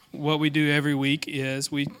what we do every week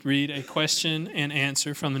is we read a question and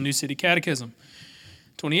answer from the New City Catechism.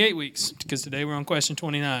 28 weeks, because today we're on question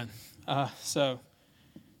 29.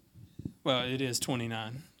 It is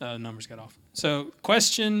 29. Numbers got off. So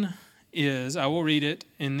question is, I will read it,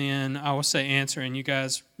 and then I will say answer, and you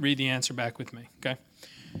guys read the answer back with me, okay?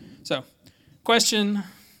 So, question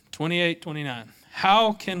 28, 29.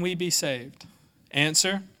 How can we be saved?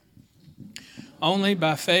 Answer, only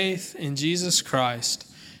by faith in Jesus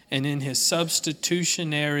Christ and in his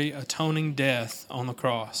substitutionary atoning death on the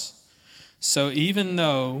cross. So even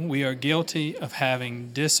though we are guilty of having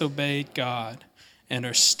disobeyed God and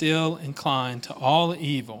are still inclined to all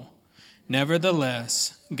evil,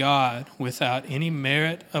 nevertheless, God, without any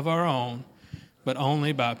merit of our own, but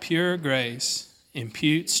only by pure grace,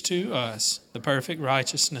 imputes to us the perfect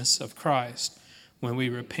righteousness of Christ when we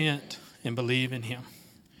repent and believe in him.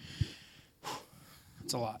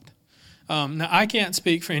 It's a lot. Now, I can't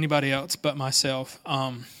speak for anybody else but myself.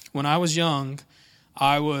 When I was young,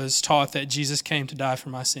 I was taught that Jesus came to die for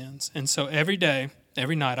my sins. And so every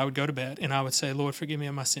night, I would go to bed and I would say, Lord, forgive me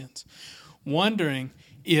of my sins, wondering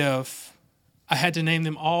if I had to name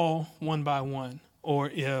them all one by one, or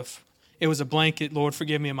if it was a blanket, Lord,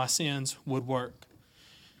 forgive me of my sins, would work.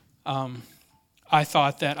 I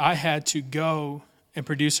thought that I had to go and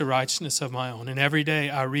produce a righteousness of my own. And every day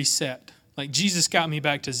I reset. Like Jesus got me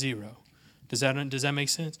back to zero. Does that make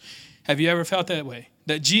sense? Have you ever felt that way?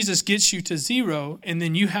 That Jesus gets you to zero and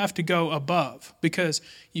then you have to go above, because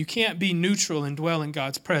you can't be neutral and dwell in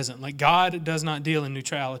God's presence. Like God does not deal in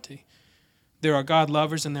neutrality. There are God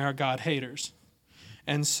lovers and there are God haters.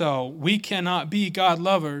 And so we cannot be God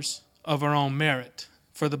lovers of our own merit.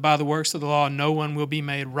 For by the works of the law, no one will be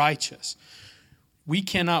made righteous. We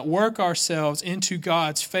cannot work ourselves into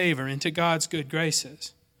God's favor, into God's good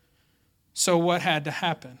graces. So what had to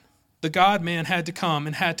happen? The God-man had to come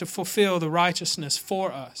and had to fulfill the righteousness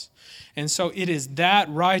for us. And so it is that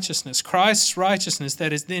righteousness, Christ's righteousness,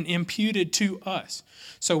 that is then imputed to us.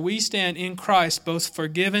 So we stand in Christ both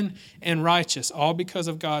forgiven and righteous, all because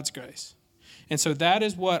of God's grace. And so that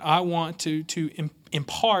is what I want to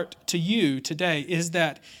impart to you today, is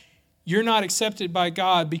that you're not accepted by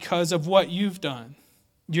God because of what you've done.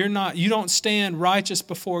 You don't stand righteous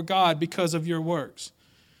before God because of your works.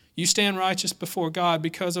 You stand righteous before God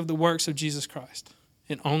because of the works of Jesus Christ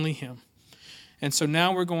and only him. And so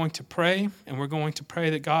now we're going to pray, and we're going to pray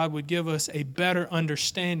that God would give us a better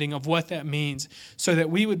understanding of what that means, so that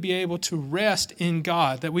we would be able to rest in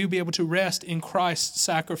God, that we would be able to rest in Christ's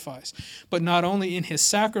sacrifice, but not only in his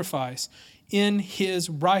sacrifice, in his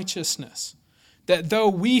righteousness. That though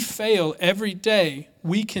we fail every day,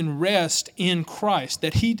 we can rest in Christ,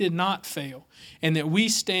 that he did not fail, and that we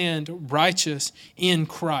stand righteous in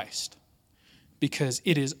Christ, because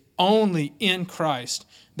it is only in Christ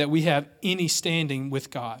that we have any standing with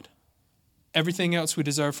God. Everything else we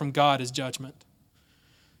deserve from God is judgment.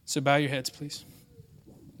 So bow your heads, please.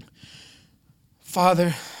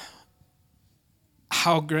 Father,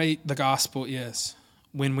 how great the gospel is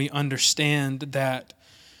when we understand that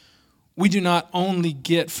we do not only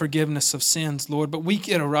get forgiveness of sins, Lord, but we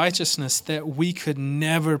get a righteousness that we could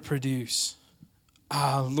never produce.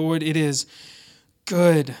 Lord, it is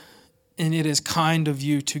good and it is kind of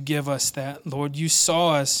you to give us that. Lord, you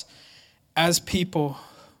saw us as people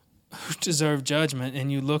who deserve judgment,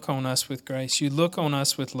 and you look on us with grace. You look on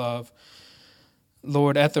us with love.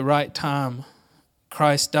 Lord, at the right time,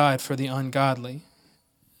 Christ died for the ungodly.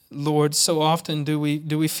 Lord, so often do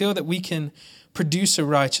we feel that we can produce a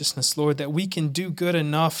righteousness, Lord, that we can do good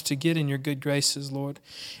enough to get in your good graces, Lord.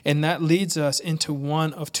 And that leads us into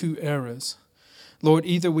one of two errors. Lord,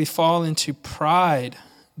 either we fall into pride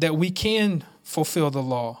that we can fulfill the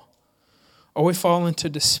law, or we fall into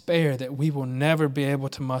despair that we will never be able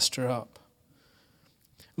to muster up.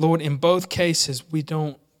 Lord, in both cases, we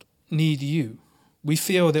don't need you. We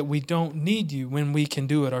feel that we don't need you when we can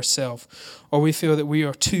do it ourselves, or we feel that we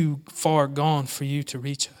are too far gone for you to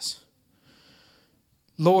reach us.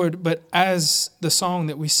 Lord, but as the song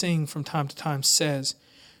that we sing from time to time says,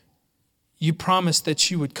 you promised that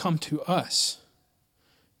you would come to us,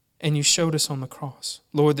 and you showed us on the cross.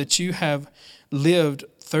 Lord, that you have lived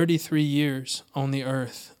 33 years on the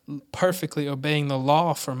earth, perfectly obeying the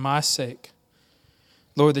law for my sake.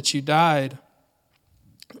 Lord, that you died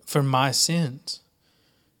for my sins.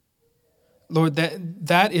 Lord,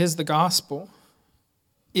 that is the gospel.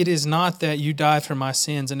 It is not that you died for my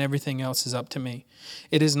sins and everything else is up to me.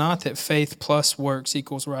 It is not that faith plus works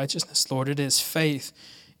equals righteousness, Lord. It is faith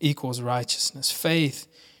equals righteousness. Faith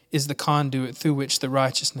is the conduit through which the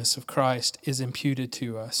righteousness of Christ is imputed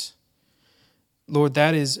to us. Lord,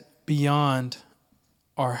 that is beyond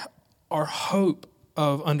our hope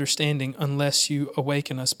of understanding unless you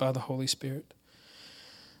awaken us by the Holy Spirit.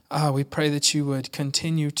 We pray that you would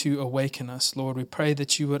continue to awaken us, Lord. We pray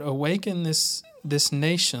that you would awaken this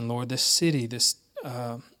nation, Lord, this city, this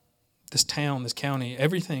town, this county,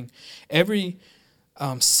 everything, every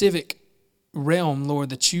civic realm, Lord,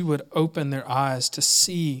 that you would open their eyes to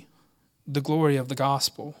see the glory of the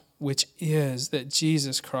gospel, which is that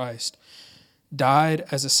Jesus Christ died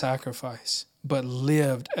as a sacrifice, but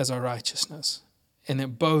lived as our righteousness, and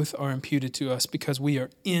that both are imputed to us because we are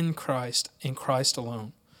in Christ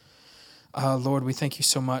alone. Lord, we thank you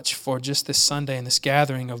so much for just this Sunday and this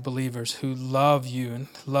gathering of believers who love you and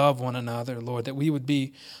love one another, Lord, that we would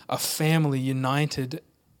be a family united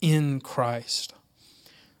in Christ.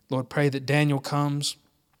 Lord, pray that Daniel comes,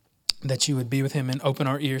 that you would be with him and open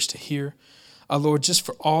our ears to hear. Lord, just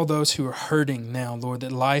for all those who are hurting now, Lord,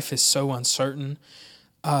 that life is so uncertain.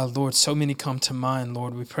 Lord, so many come to mind,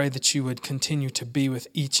 Lord. We pray that you would continue to be with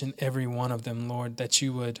each and every one of them, Lord, that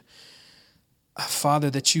you would, Father,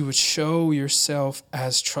 that you would show yourself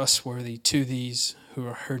as trustworthy to these who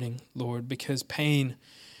are hurting, Lord, because pain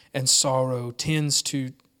and sorrow tends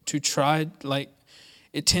to try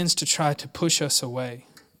to push us away.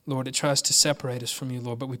 Lord, it tries to separate us from you,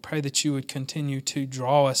 Lord, but we pray that you would continue to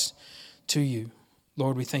draw us to you.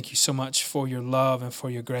 Lord, we thank you so much for your love and for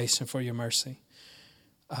your grace and for your mercy.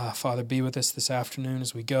 Father, be with us this afternoon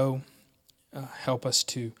as we go. Help us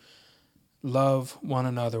to love one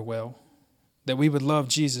another well, that we would love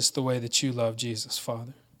Jesus the way that you love Jesus,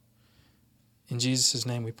 Father. In Jesus'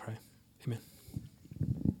 name we pray. Amen.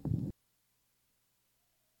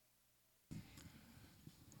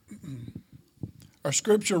 Our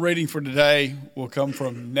scripture reading for today will come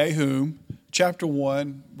from Nahum, chapter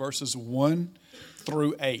 1, verses 1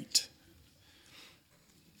 through 8.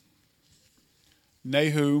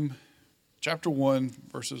 Nahum, chapter 1,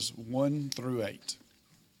 verses 1 through 8.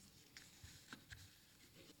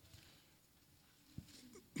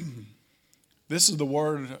 This is the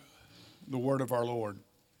word of our Lord.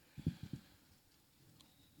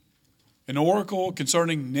 An oracle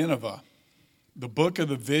concerning Nineveh, the book of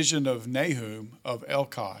the vision of Nahum of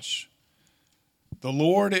Elkosh. The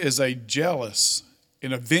Lord is a jealous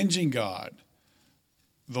and avenging God.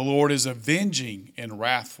 The Lord is avenging and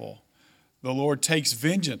wrathful. The Lord takes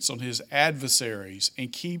vengeance on his adversaries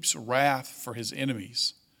and keeps wrath for his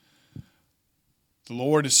enemies. The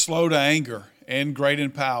Lord is slow to anger and great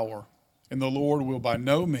in power, and the Lord will by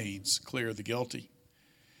no means clear the guilty.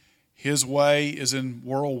 His way is in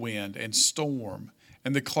whirlwind and storm,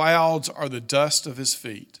 and the clouds are the dust of his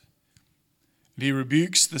feet. And he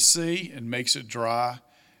rebukes the sea and makes it dry.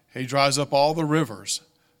 He dries up all the rivers.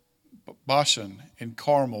 Bashan and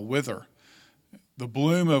Carmel wither. The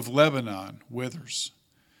bloom of Lebanon withers.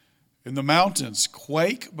 And the mountains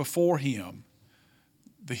quake before him.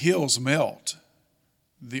 The hills melt.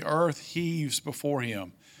 The earth heaves before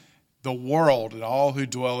him, the world and all who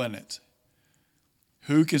dwell in it.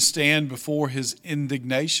 Who can stand before his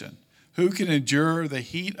indignation? Who can endure the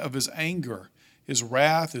heat of his anger? His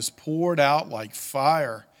wrath is poured out like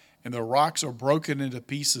fire, and the rocks are broken into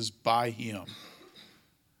pieces by him.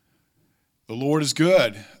 The Lord is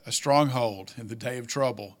good, a stronghold in the day of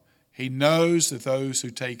trouble. He knows that those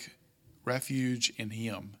who take refuge in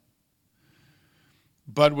him.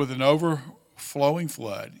 But with an overflowing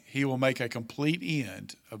flood, he will make a complete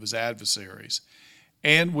end of his adversaries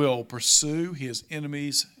and will pursue his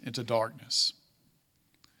enemies into darkness.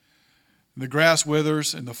 The grass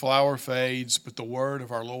withers and the flower fades, but the word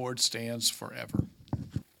of our Lord stands forever.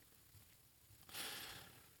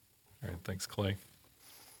 All right, thanks, Clay.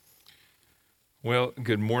 Well,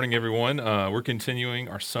 good morning, everyone. We're continuing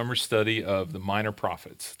our summer study of the minor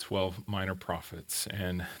prophets, 12 minor prophets,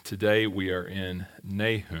 and today we are in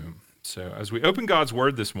Nahum. So as we open God's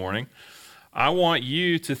Word this morning, I want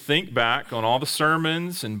you to think back on all the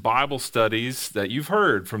sermons and Bible studies that you've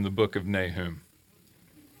heard from the book of Nahum.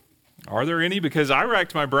 Are there any? Because I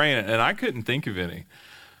racked my brain and I couldn't think of any.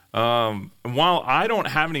 And while I don't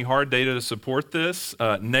have any hard data to support this,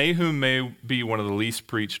 Nahum may be one of the least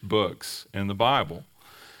preached books in the Bible.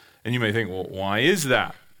 And you may think, well, why is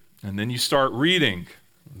that? And then you start reading.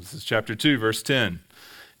 This is chapter 2, verse 10.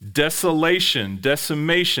 Desolation,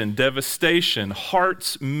 decimation, devastation,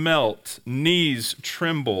 hearts melt, knees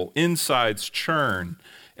tremble, insides churn,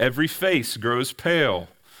 every face grows pale.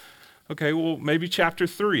 Okay, well, maybe chapter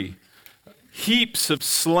 3. Heaps of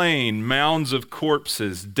slain, mounds of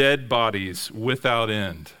corpses, dead bodies without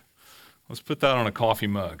end. Let's put that on a coffee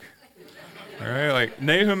mug. All right, like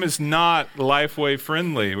Nahum is not Lifeway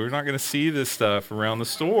friendly. We're not going to see this stuff around the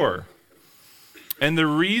store. And the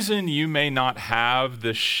reason you may not have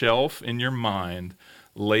the shelf in your mind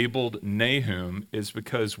labeled Nahum is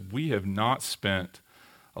because we have not spent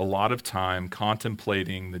a lot of time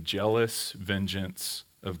contemplating the jealous vengeance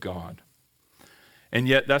of God. And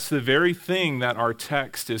yet that's the very thing that our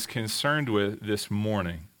text is concerned with this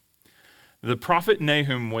morning. The prophet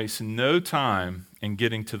Nahum wastes no time in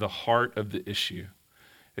getting to the heart of the issue.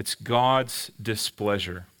 It's God's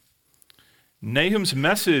displeasure. Nahum's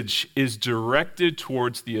message is directed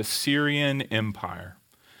towards the Assyrian Empire,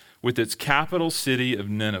 with its capital city of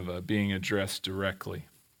Nineveh being addressed directly.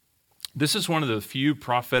 This is one of the few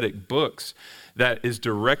prophetic books that is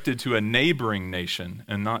directed to a neighboring nation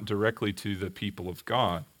and not directly to the people of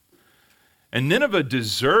God. And Nineveh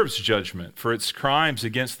deserves judgment for its crimes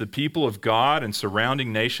against the people of God and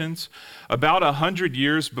surrounding nations. About 100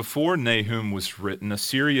 years before Nahum was written,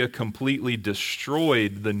 Assyria completely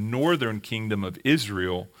destroyed the northern kingdom of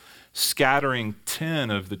Israel, scattering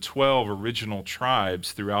 10 of the 12 original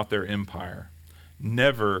tribes throughout their empire,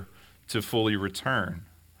 never to fully return.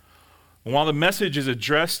 While the message is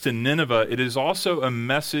addressed to Nineveh, it is also a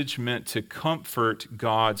message meant to comfort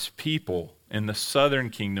God's people in the southern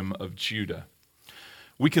kingdom of Judah.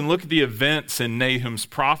 We can look at the events in Nahum's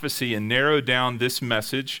prophecy and narrow down this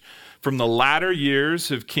message from the latter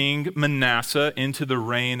years of King Manasseh into the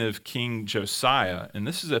reign of King Josiah. And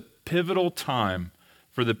this is a pivotal time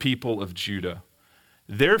for the people of Judah.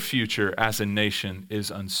 Their future as a nation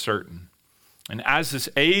is uncertain. And as this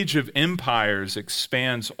age of empires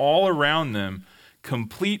expands all around them,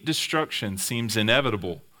 complete destruction seems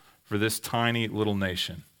inevitable for this tiny little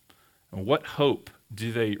nation. And what hope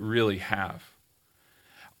do they really have?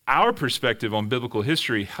 Our perspective on biblical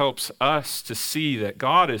history helps us to see that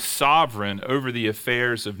God is sovereign over the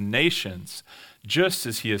affairs of nations, just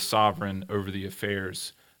as he is sovereign over the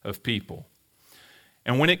affairs of people.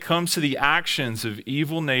 And when it comes to the actions of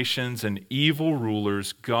evil nations and evil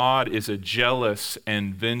rulers, God is a jealous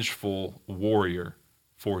and vengeful warrior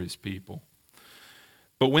for his people.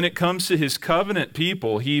 But when it comes to his covenant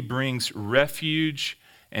people, he brings refuge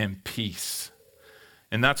and peace.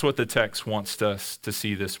 And that's what the text wants us to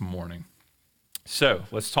see this morning. So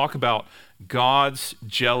let's talk about God's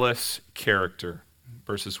jealous character,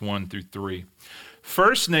 verses 1 through 3.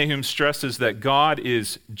 First, Nahum stresses that God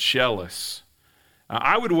is jealous.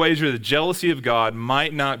 I would wager the jealousy of God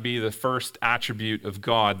might not be the first attribute of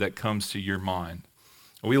God that comes to your mind.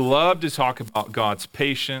 We love to talk about God's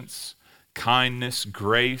patience, kindness,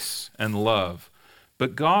 grace, and love.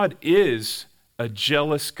 But God is a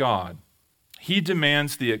jealous God. He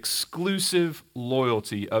demands the exclusive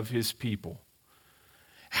loyalty of his people.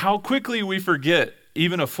 How quickly we forget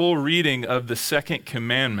even a full reading of the second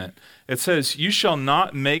commandment. It says, "You shall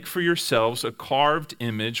not make for yourselves a carved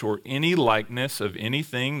image or any likeness of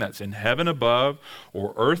anything that's in heaven above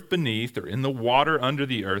or earth beneath or in the water under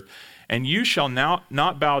the earth. And you shall not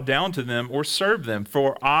bow down to them or serve them.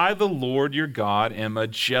 For I, the Lord your God, am a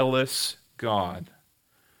jealous God."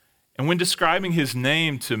 And when describing his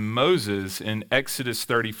name to Moses in Exodus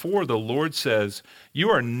 34, the Lord says, "You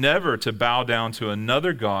are never to bow down to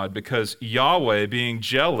another God because Yahweh, being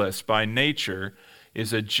jealous by nature,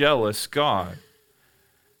 is a jealous God."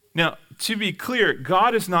 Now, to be clear,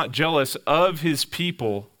 God is not jealous of his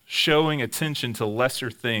people showing attention to lesser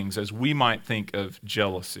things as we might think of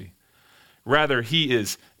jealousy. Rather, he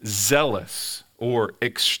is zealous or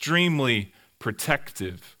extremely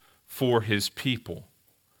protective for his people.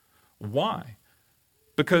 Why?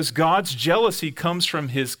 Because God's jealousy comes from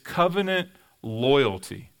his covenant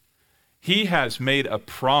loyalty. He has made a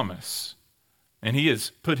promise, and he has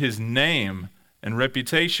put his name and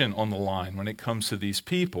reputation on the line when it comes to these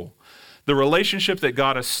people. The relationship that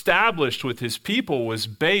God established with his people was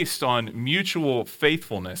based on mutual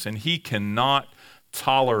faithfulness, and he cannot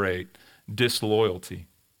tolerate disloyalty.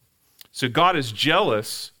 So God is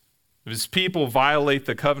jealous if his people violate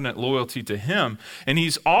the covenant loyalty to him, and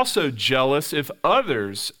he's also jealous if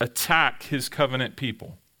others attack his covenant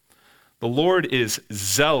people. The Lord is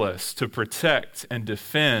zealous to protect and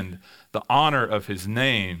defend the honor of his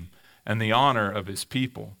name and the honor of his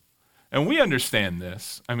people. And we understand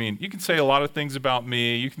this. I mean, you can say a lot of things about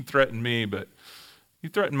me, you can threaten me, but you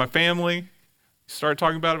threaten my family, start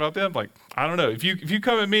talking about them, like, I don't know. If you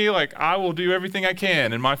come at me, like, I will do everything I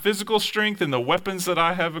can in my physical strength and the weapons that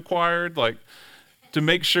I have acquired, like, to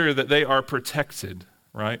make sure that they are protected,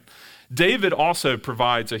 right? David also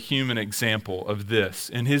provides a human example of this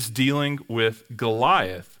in his dealing with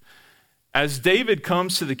Goliath. As David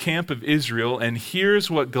comes to the camp of Israel and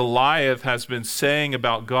hears what Goliath has been saying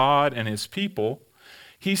about God and his people,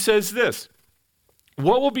 he says this,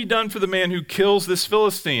 What will be done for the man who kills this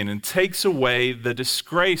Philistine and takes away the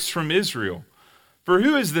disgrace from Israel? For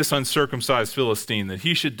who is this uncircumcised Philistine that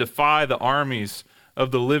he should defy the armies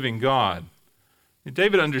of the living God?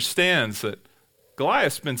 David understands that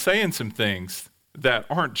Goliath's been saying some things that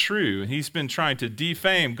aren't true, and he's been trying to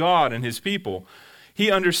defame God and his people.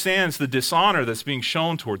 He understands the dishonor that's being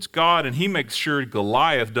shown towards God, and he makes sure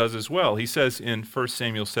Goliath does as well. He says in 1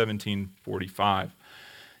 Samuel 17:45,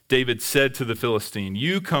 David said to the Philistine,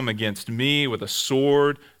 "You come against me with a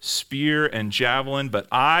sword, spear, and javelin, but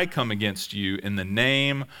I come against you in the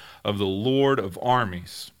name of the Lord of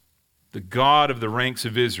armies, the God of the ranks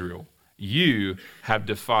of Israel. You have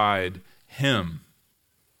defied him."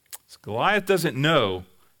 So Goliath doesn't know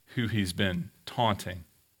who he's been taunting.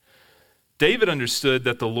 David understood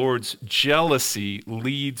that the Lord's jealousy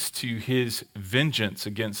leads to his vengeance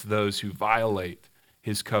against those who violate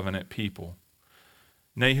his covenant people.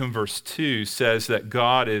 Nahum verse 2 says that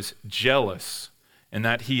God is jealous and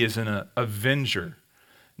that he is an avenger.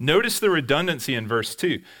 Notice the redundancy in verse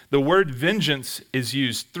 2. The word vengeance is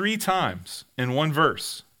used 3 times in one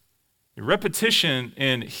verse. The repetition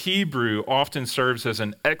in Hebrew often serves as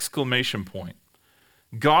an exclamation point.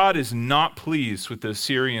 God is not pleased with the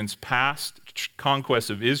Assyrians' past conquest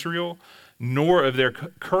of Israel, nor of their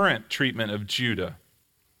current treatment of Judah.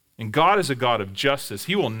 And God is a God of justice.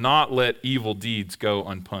 He will not let evil deeds go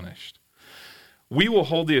unpunished. He will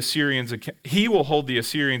hold the Assyrians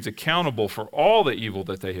accountable for all the evil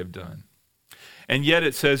that they have done. And yet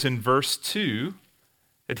it says in verse 2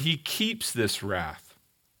 that he keeps this wrath.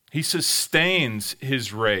 He sustains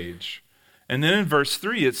his rage. And then in verse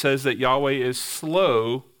 3 it says that Yahweh is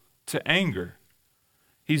slow to anger.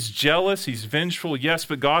 He's jealous, he's vengeful, yes,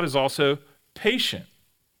 but God is also patient.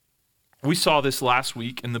 We saw this last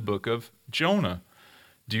week in the book of Jonah.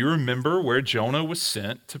 Do you remember where Jonah was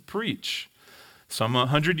sent to preach? Some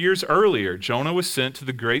 100 years earlier, Jonah was sent to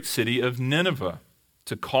the great city of Nineveh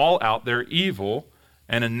to call out their evil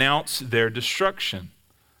and announce their destruction.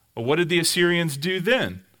 Well, what did the Assyrians do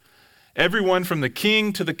then? Everyone from the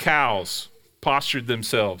king to the cows postured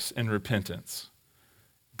themselves in repentance.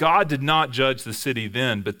 God did not judge the city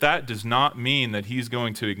then, but that does not mean that he's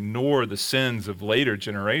going to ignore the sins of later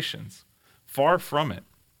generations. Far from it.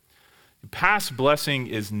 Past blessing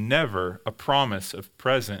is never a promise of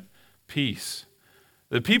present peace.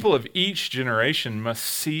 The people of each generation must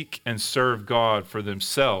seek and serve God for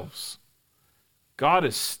themselves. God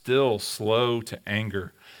is still slow to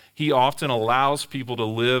anger. He often allows people to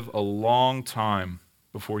live a long time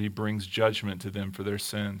before he brings judgment to them for their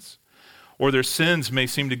sins. Or their sins may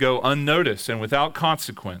seem to go unnoticed and without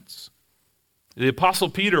consequence. The Apostle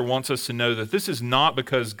Peter wants us to know that this is not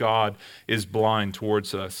because God is blind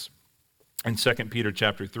towards us. In 2 Peter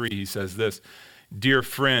chapter 3, he says this, "Dear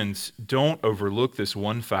friends, don't overlook this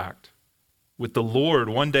one fact. With the Lord,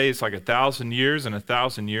 one day is like 1,000 years, and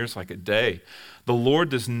 1,000 years like a day. The Lord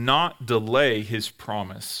does not delay his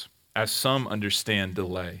promise, as some understand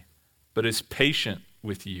delay, but is patient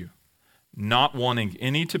with you, not wanting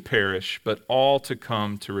any to perish, but all to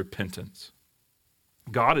come to repentance."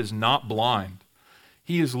 God is not blind.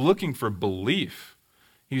 He is looking for belief.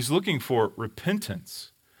 He's looking for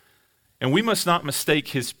repentance. And we must not mistake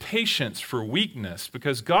his patience for weakness,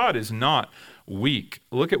 because God is not weak.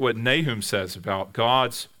 Look at what Nahum says about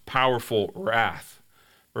God's powerful wrath.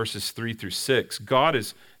 Verses 3 through 6. God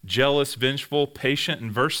is jealous, vengeful, patient.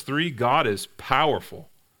 In verse 3, God is powerful.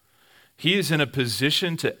 He is in a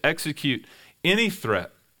position to execute any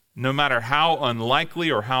threat, no matter how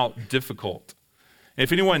unlikely or how difficult.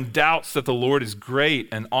 If anyone doubts that the Lord is great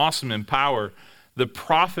and awesome in power, the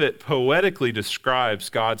prophet poetically describes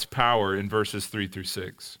God's power in verses 3 through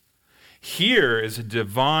 6. Here is a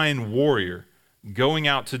divine warrior going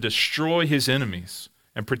out to destroy his enemies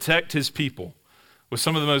and protect his people with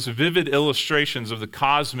some of the most vivid illustrations of the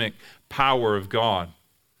cosmic power of God.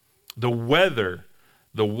 The weather,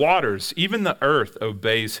 the waters, even the earth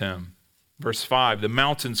obeys him. Verse 5, the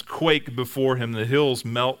mountains quake before him, the hills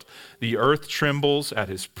melt, the earth trembles at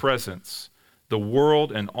his presence, the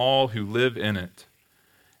world and all who live in it.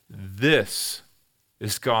 This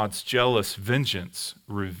is God's jealous vengeance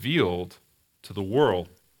revealed to the world.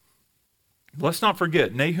 Let's not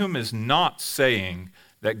forget, Nahum is not saying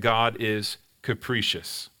that God is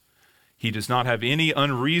capricious. He does not have any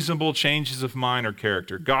unreasonable changes of mind or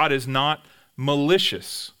character. God is not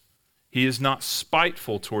malicious. He is not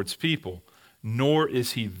spiteful towards people, nor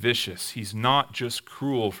is he vicious. He's not just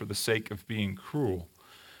cruel for the sake of being cruel.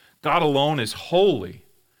 God alone is holy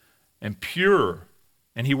and pure,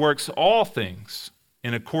 and he works all things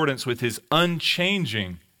in accordance with his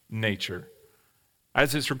unchanging nature.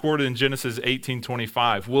 As it's recorded in Genesis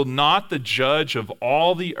 18:25, will not the judge of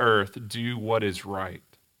all the earth do what is right?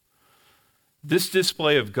 This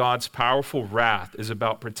display of God's powerful wrath is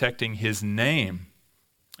about protecting his name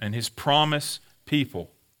and his promised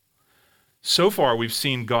people. So far, we've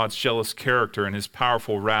seen God's jealous character and his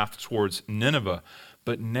powerful wrath towards Nineveh,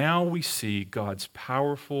 but now we see God's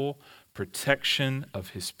powerful protection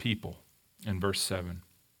of his people in verse 7.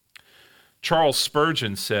 Charles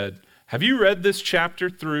Spurgeon said, "Have you read this chapter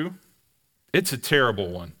through? It's a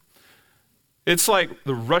terrible one. It's like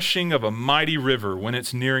the rushing of a mighty river when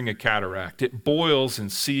it's nearing a cataract. It boils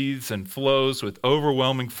and seethes and flows with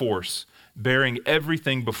overwhelming force, bearing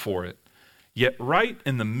everything before it. Yet right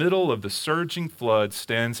in the middle of the surging flood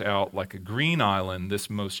stands out like a green island this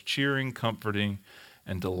most cheering, comforting,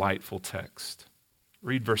 and delightful text."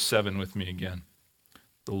 Read verse 7 with me again.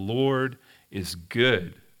 "The Lord is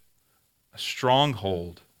good, a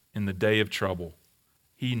stronghold in the day of trouble.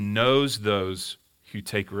 He knows those who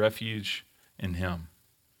take refuge in him."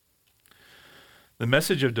 The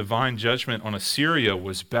message of divine judgment on Assyria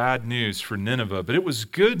was bad news for Nineveh, but it was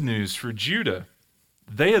good news for Judah.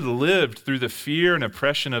 They had lived through the fear and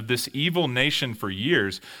oppression of this evil nation for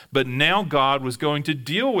years, but now God was going to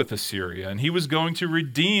deal with Assyria, and he was going to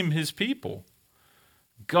redeem his people.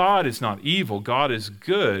 God is not evil. God is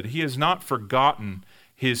good. He has not forgotten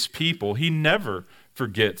his people. He never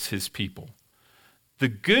forgets his people. The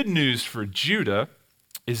good news for Judah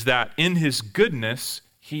is that in his goodness,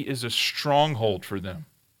 he is a stronghold for them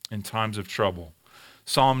in times of trouble.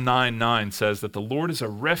 Psalm 9:9 says that the Lord is a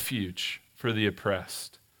refuge for the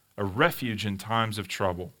oppressed, a refuge in times of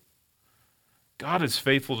trouble. God is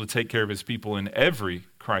faithful to take care of his people in every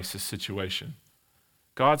crisis situation.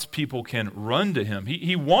 God's people can run to him.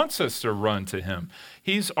 He wants us to run to him.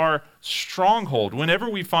 He's our stronghold. Whenever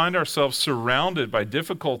we find ourselves surrounded by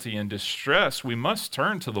difficulty and distress, we must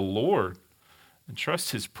turn to the Lord and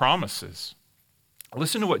trust his promises.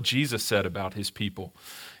 Listen to what Jesus said about his people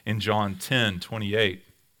in John 10:28.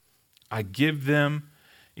 "I give them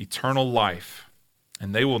eternal life,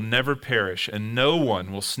 and they will never perish, and no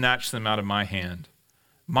one will snatch them out of my hand.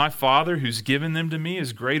 My Father who's given them to me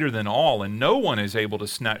is greater than all, and no one is able to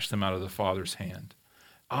snatch them out of the Father's hand.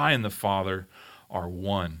 I and the Father are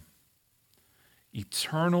one."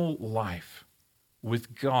 Eternal life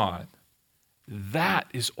with God, that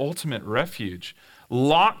is ultimate refuge.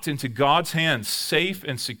 Locked into God's hands, safe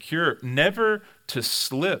and secure, never to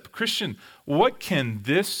slip. Christian, what can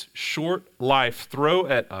this short life throw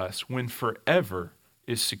at us when forever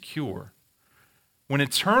is secure? When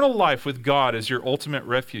eternal life with God is your ultimate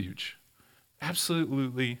refuge,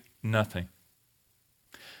 absolutely nothing.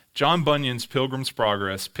 John Bunyan's Pilgrim's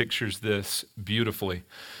Progress pictures this beautifully.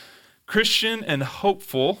 Christian and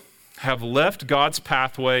hopeful have left God's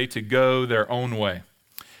pathway to go their own way.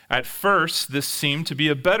 At first, this seemed to be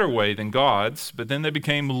a better way than God's, but then they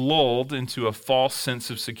became lulled into a false sense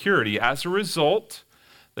of security. As a result,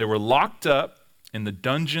 they were locked up in the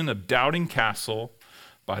dungeon of Doubting Castle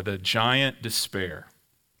by the giant despair.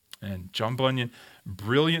 And John Bunyan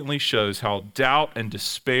brilliantly shows how doubt and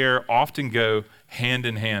despair often go hand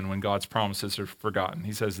in hand when God's promises are forgotten.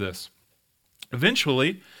 He says this: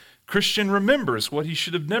 "Eventually, Christian remembers what he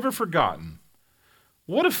should have never forgotten.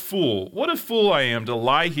 What a fool I am to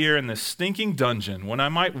lie here in this stinking dungeon when I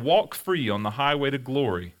might walk free on the highway to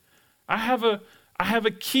glory. I have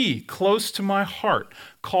a key close to my heart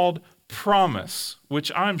called promise,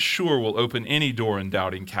 which I'm sure will open any door in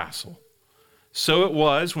Doubting Castle." So it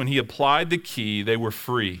was when he applied the key, they were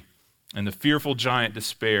free, and the fearful giant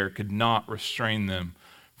despair could not restrain them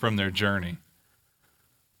from their journey.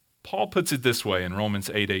 Paul puts it this way in Romans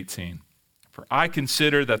 8:18. "For I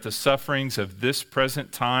consider that the sufferings of this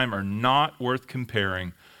present time are not worth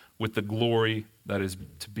comparing with the glory that is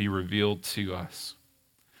to be revealed to us."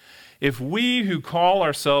 If we who call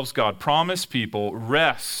ourselves God promised people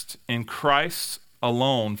rest in Christ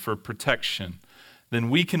alone for protection, then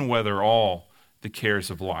we can weather all the cares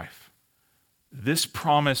of life. This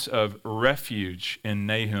promise of refuge in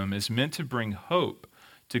Nahum is meant to bring hope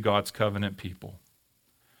to God's covenant people.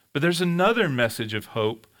 But there's another message of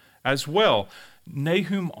hope as well.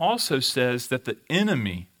 Nahum also says that the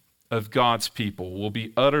enemy of God's people will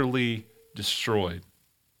be utterly destroyed.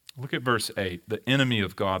 Look at verse 8, the enemy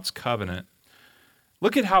of God's covenant.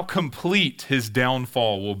 Look at how complete his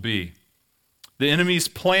downfall will be. The enemy's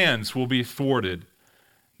plans will be thwarted.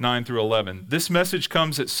 9 through 11. This message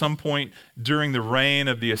comes at some point during the reign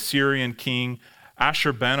of the Assyrian king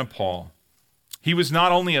Ashurbanipal. He was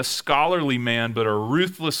not only a scholarly man, but a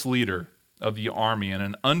ruthless leader of the army and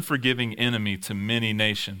an unforgiving enemy to many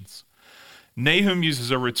nations. Nahum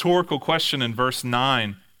uses a rhetorical question in verse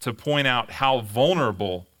 9 to point out how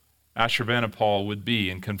vulnerable Ashurbanipal would be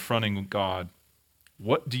in confronting God.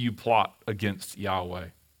 What do you plot against Yahweh?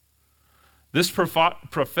 This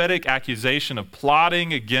prophetic accusation of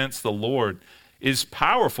plotting against the Lord is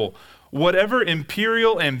powerful. Whatever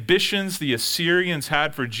imperial ambitions the Assyrians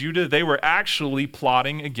had for Judah, they were actually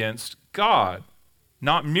plotting against God,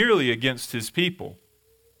 not merely against his people.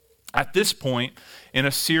 At this point in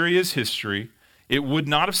Assyria's history, it would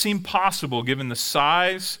not have seemed possible, given the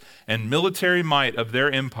size and military might of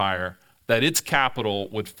their empire, that its capital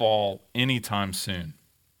would fall anytime soon.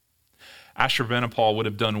 Ashurbanipal would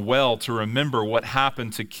have done well to remember what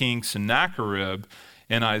happened to King Sennacherib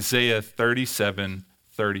in Isaiah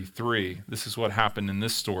 37:33. This is what happened in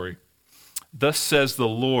this story. Thus says the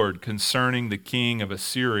Lord concerning the king of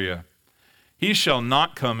Assyria, he shall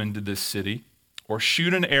not come into this city, or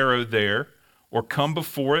shoot an arrow there, or come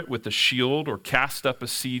before it with a shield, or cast up a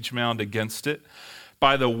siege mound against it.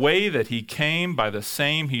 By the way that he came, by the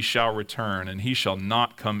same he shall return, and he shall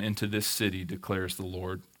not come into this city, declares the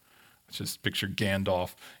Lord. Just picture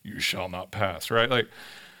Gandalf, you shall not pass, right?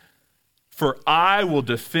 For I will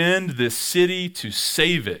defend this city to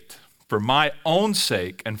save it, for my own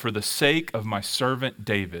sake and for the sake of my servant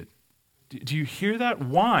David. Do you hear that?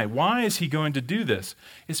 Why? Why is he going to do this?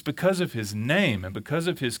 It's because of his name and because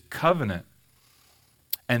of his covenant.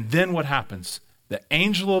 And then what happens? The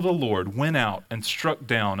angel of the Lord went out and struck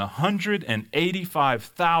down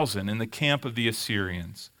 185,000 in the camp of the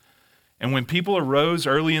Assyrians. And when people arose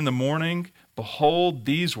early in the morning, behold,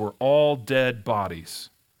 these were all dead bodies.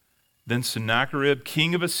 Then Sennacherib,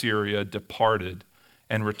 king of Assyria, departed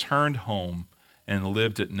and returned home and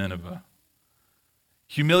lived at Nineveh.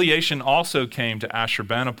 Humiliation also came to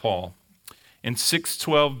Ashurbanipal. In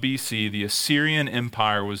 612 BC, the Assyrian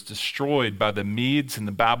Empire was destroyed by the Medes and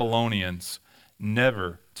the Babylonians,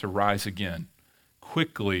 never to rise again,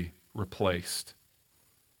 quickly replaced.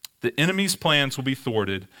 The enemy's plans will be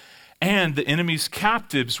thwarted, and the enemy's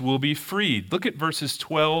captives will be freed. Look at verses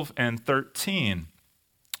 12 and 13.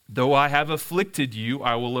 Though I have afflicted you,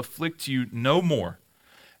 I will afflict you no more.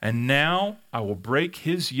 And now I will break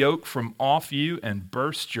his yoke from off you and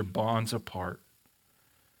burst your bonds apart.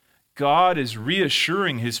 God is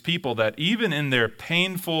reassuring his people that even in their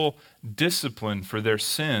painful discipline for their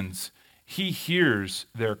sins, he hears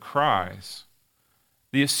their cries.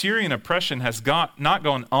 The Assyrian oppression has not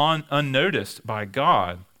gone on unnoticed by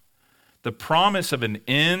God. The promise of an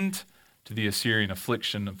end to the Assyrian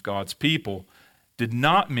affliction of God's people did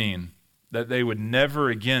not mean that they would never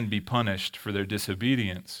again be punished for their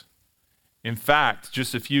disobedience. In fact,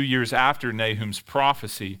 just a few years after Nahum's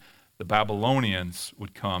prophecy, the Babylonians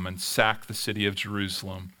would come and sack the city of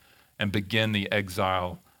Jerusalem and begin the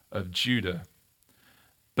exile of Judah.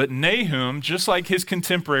 But Nahum, just like his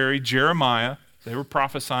contemporary Jeremiah, they were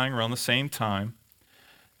prophesying around the same time,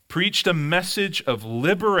 preached a message of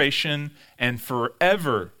liberation and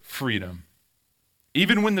forever freedom,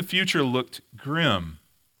 even when the future looked grim.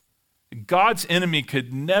 God's enemy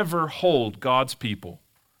could never hold God's people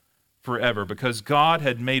forever because God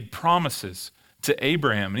had made promises to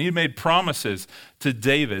Abraham and he had made promises to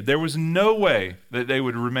David. There was no way that they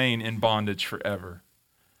would remain in bondage forever.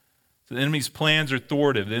 So the enemy's plans are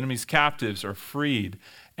thwarted, the enemy's captives are freed,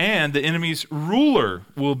 and the enemy's ruler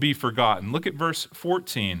will be forgotten. Look at verse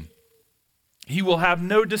 14. He will have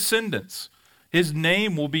no descendants. His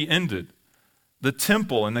name will be ended. The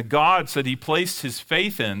temple and the gods that he placed his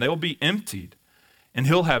faith in, they will be emptied. And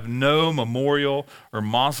he'll have no memorial or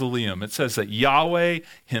mausoleum. It says that Yahweh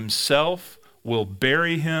himself will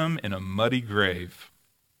bury him in a muddy grave.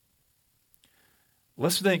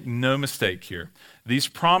 Let's make no mistake here. These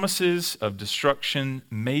promises of destruction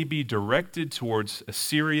may be directed towards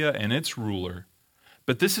Assyria and its ruler,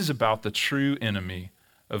 but this is about the true enemy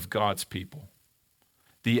of God's people.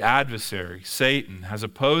 The adversary, Satan, has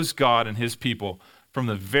opposed God and his people from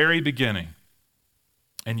the very beginning.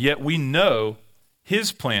 And yet we know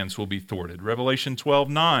his plans will be thwarted. Revelation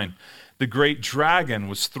 12:9, the great dragon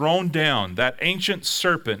was thrown down, that ancient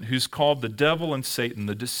serpent who's called the devil and Satan,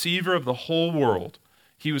 the deceiver of the whole world.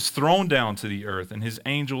 He was thrown down to the earth, and his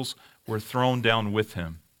angels were thrown down with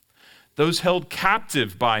him. Those held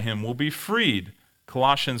captive by him will be freed.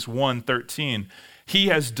 Colossians 1:13, he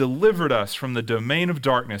has delivered us from the domain of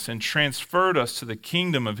darkness and transferred us to the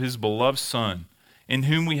kingdom of his beloved Son, in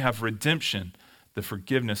whom we have redemption, the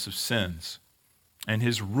forgiveness of sins, and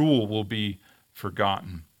his rule will be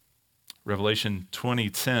forgotten. Revelation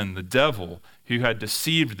 20:10, the devil who had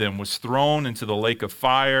deceived them was thrown into the lake of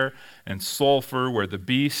fire and sulfur where the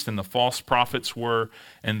beast and the false prophets were,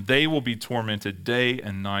 and they will be tormented day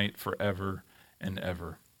and night forever and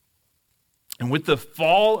ever. And with the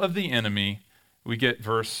fall of the enemy, we get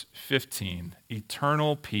verse 15,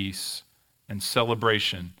 eternal peace and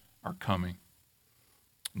celebration are coming.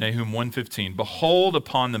 Nahum 1:15, behold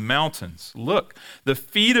upon the mountains, look, the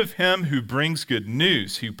feet of him who brings good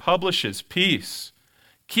news, who publishes peace.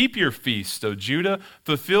 Keep your feast, O Judah,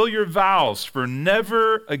 fulfill your vows, for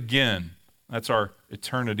never again, that's our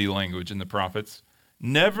eternity language in the prophets,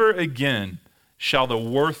 never again shall the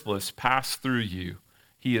worthless pass through you.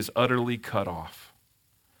 He is utterly cut off.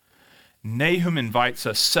 Nahum invites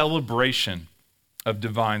a celebration of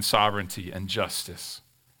divine sovereignty and justice,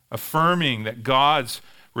 affirming that God's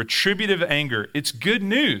retributive anger, it's good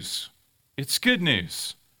news. It's good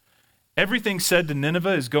news. Everything said to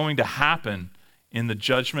Nineveh is going to happen in the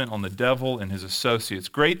judgment on the devil and his associates.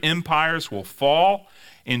 Great empires will fall.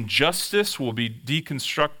 Injustice will be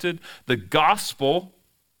deconstructed. The gospel,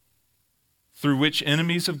 through which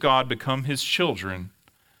enemies of God become his children,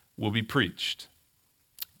 will be preached.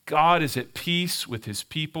 God is at peace with his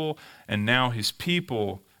people, and now his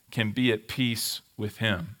people can be at peace with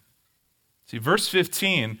him. See, verse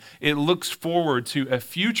 15, it looks forward to a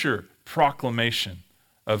future proclamation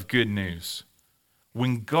of good news.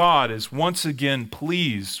 When God is once again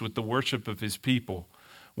pleased with the worship of his people,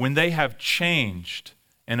 when they have changed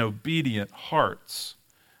and obedient hearts,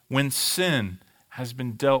 when sin has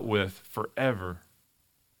been dealt with forever.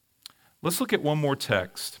 Let's look at one more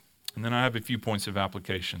text, and then I have a few points of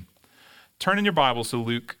application. Turn in your Bibles to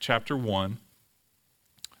Luke chapter 1,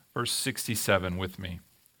 verse 67 with me.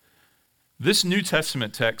 This New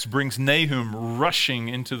Testament text brings Nahum rushing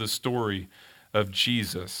into the story of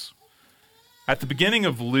Jesus. At the beginning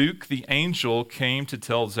of Luke, the angel came to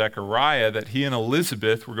tell Zechariah that he and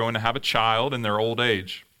Elizabeth were going to have a child in their old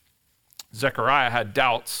age. Zechariah had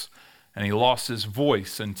doubts, and he lost his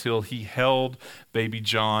voice until he held baby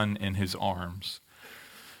John in his arms.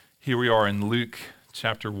 Here we are in Luke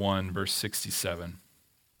chapter 1, verse 67.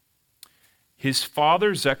 His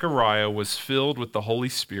father Zechariah was filled with the Holy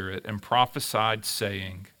Spirit and prophesied,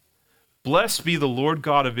 saying, Blessed be the Lord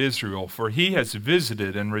God of Israel, for he has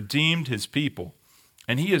visited and redeemed his people,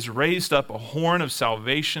 and he has raised up a horn of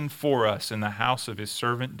salvation for us in the house of his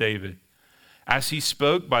servant David, as he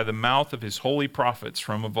spoke by the mouth of his holy prophets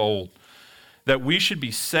from of old, that we should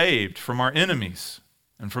be saved from our enemies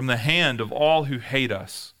and from the hand of all who hate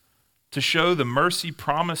us, to show the mercy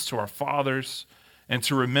promised to our fathers and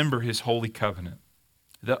to remember his holy covenant,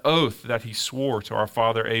 the oath that he swore to our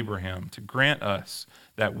father Abraham, to grant us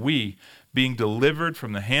that we, being delivered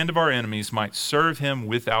from the hand of our enemies, might serve him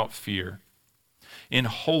without fear, in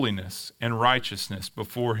holiness and righteousness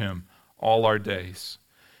before him all our days.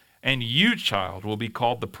 And you, child, will be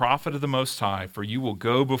called the prophet of the Most High, for you will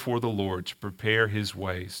go before the Lord to prepare his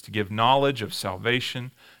ways, to give knowledge of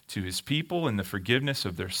salvation to his people and the forgiveness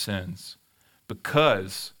of their sins,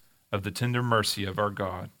 because of the tender mercy of our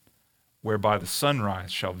God, whereby the sunrise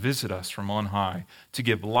shall visit us from on high, to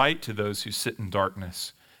give light to those who sit in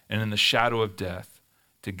darkness and in the shadow of death,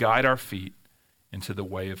 to guide our feet into the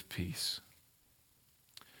way of peace.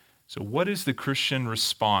 So what is the Christian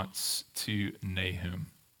response to Nahum?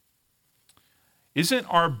 Isn't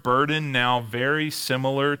our burden now very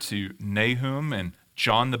similar to Nahum and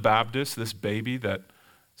John the Baptist, this baby that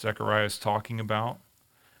Zechariah is talking about?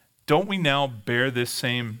 Don't we now bear this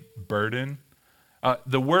same burden?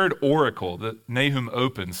 The word oracle, that Nahum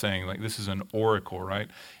opens saying, like, this is an oracle, right?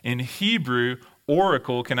 In Hebrew,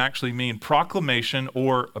 oracle can actually mean proclamation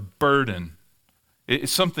or a burden.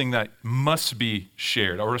 It's something that must be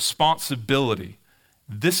shared, a responsibility.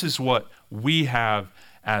 This is what we have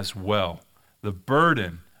as well, the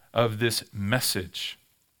burden of this message.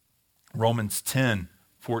 Romans 10,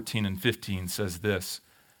 14 and 15 says this,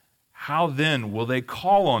 how then will they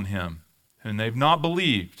call on him whom they've not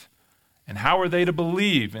believed? And how are they to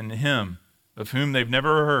believe in him of whom they've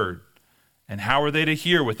never heard? And how are they to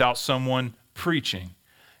hear without someone preaching?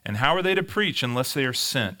 And how are they to preach unless they are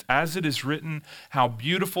sent? As it is written, how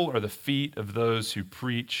beautiful are the feet of those who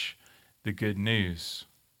preach the good news.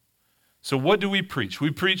 So what do we preach? We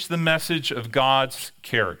preach the message of God's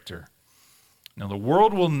character. Now, the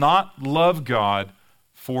world will not love God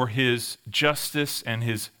for his justice and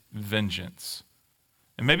his vengeance.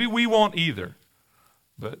 And maybe we won't either,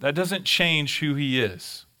 but that doesn't change who he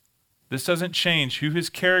is. This doesn't change who his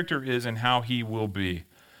character is and how he will be.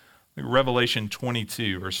 Revelation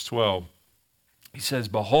 22, verse 12. He says,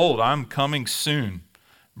 behold, I'm coming soon,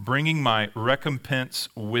 bringing my recompense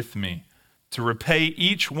with me to repay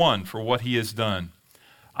each one for what he has done.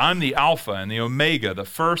 I'm the Alpha and the Omega, the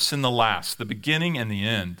first and the last, the beginning and the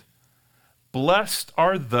end. Blessed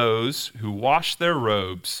are those who wash their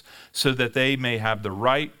robes so that they may have the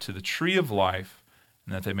right to the tree of life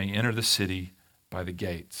and that they may enter the city by the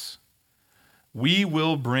gates. We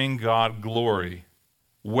will bring God glory,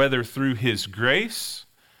 whether through his grace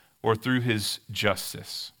or through his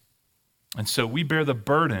justice. And so we bear the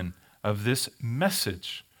burden of this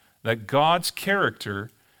message that God's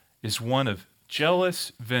character is one of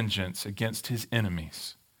jealous vengeance against his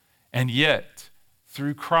enemies. And yet,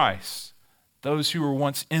 through Christ, those who were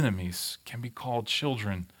once enemies can be called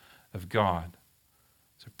children of God.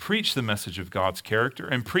 So preach the message of God's character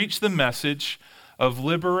and preach the message of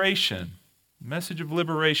liberation. Message of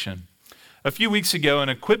liberation. A few weeks ago in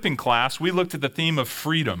equipping class, we looked at the theme of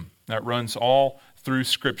freedom that runs all through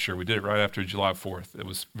Scripture. We did it right after July 4th. It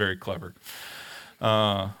was very clever.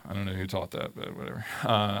 I don't know who taught that, but whatever.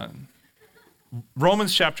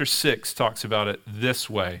 Romans chapter 6 talks about it this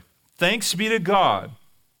way. Thanks be to God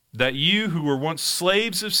that you who were once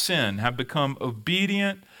slaves of sin have become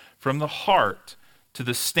obedient from the heart to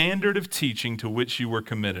the standard of teaching to which you were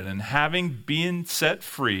committed, and having been set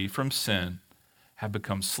free from sin, have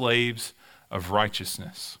become slaves of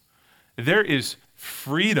righteousness. There is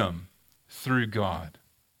freedom through God,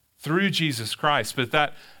 through Jesus Christ, but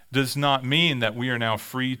that does not mean that we are now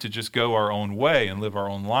free to just go our own way and live our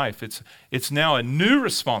own life. It's now a new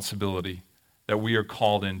responsibility that we are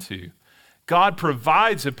called into. God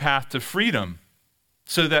provides a path to freedom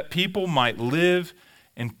so that people might live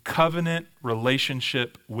in covenant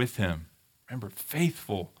relationship with him. Remember,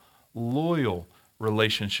 faithful, loyal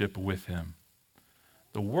relationship with him.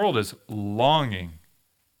 The world is longing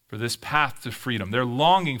for this path to freedom. They're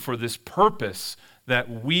longing for this purpose that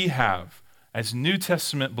we have as New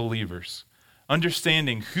Testament believers,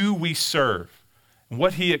 understanding who we serve, and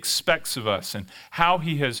what he expects of us, and how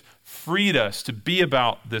he has freed us to be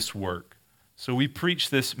about this work. So we preach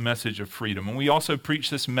this message of freedom, and we also preach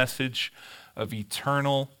this message of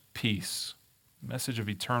eternal peace. Message of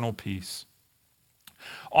eternal peace.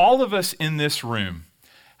 All of us in this room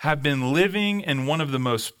have been living in one of the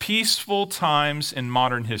most peaceful times in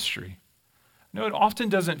modern history. No, it often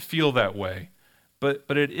doesn't feel that way, but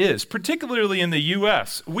it is. Particularly in the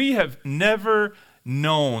U.S., we have never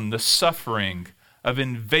known the suffering of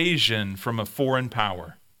invasion from a foreign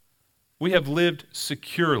power. We have lived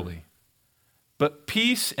securely. But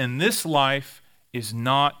peace in this life is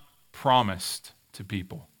not promised to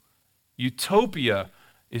people. Utopia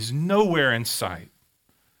is nowhere in sight.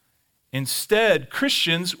 Instead,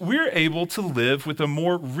 Christians, we're able to live with a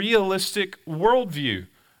more realistic worldview,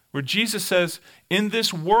 where Jesus says, in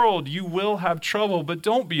this world you will have trouble, but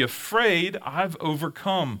don't be afraid, I've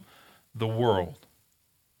overcome the world.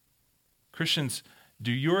 Christians,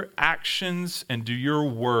 do your actions and do your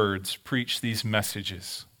words preach these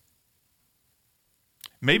messages?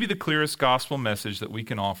 Maybe the clearest gospel message that we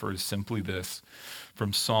can offer is simply this,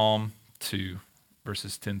 from Psalm 2,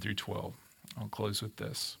 verses 10 through 12. I'll close with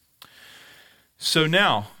this. So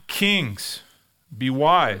now, kings, be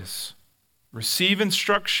wise, receive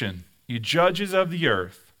instruction, you judges of the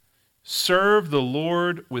earth, serve the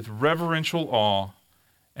Lord with reverential awe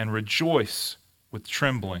and rejoice with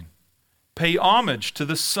trembling. Pay homage to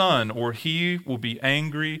the Son, or he will be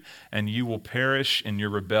angry and you will perish in your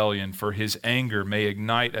rebellion, for his anger may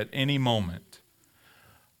ignite at any moment.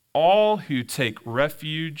 All who take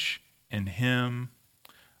refuge in him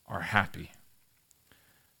are happy.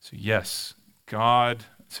 So yes, God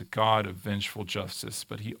is a God of vengeful justice,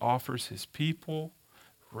 but he offers his people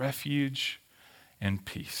refuge and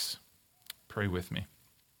peace. Pray with me.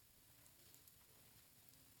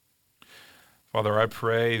 Father, I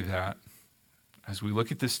pray that as we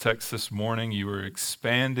look at this text this morning, you are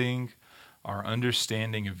expanding our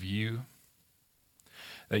understanding of you,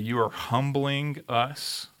 that you are humbling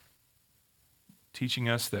us, teaching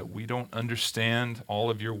us that we don't understand all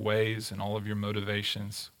of your ways and all of your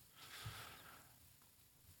motivations.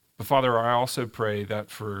 But Father, I also pray that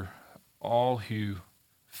for all who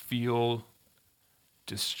feel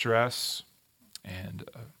distress and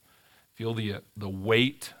feel the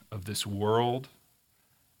weight of this world,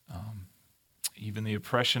 even the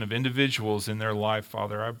oppression of individuals in their life,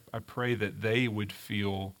 Father, I pray that they would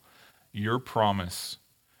feel your promise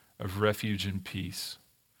of refuge and peace,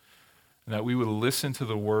 and that we would listen to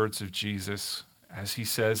the words of Jesus as he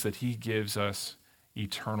says that he gives us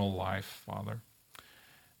eternal life, Father.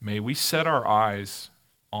 May we set our eyes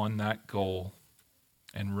on that goal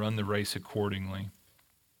and run the race accordingly.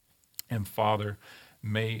 And Father,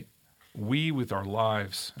 may we with our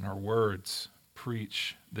lives and our words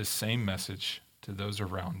preach this same message to those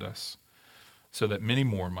around us so that many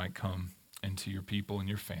more might come into your people and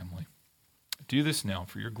your family. Do this now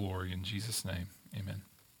for your glory. In Jesus' name, amen.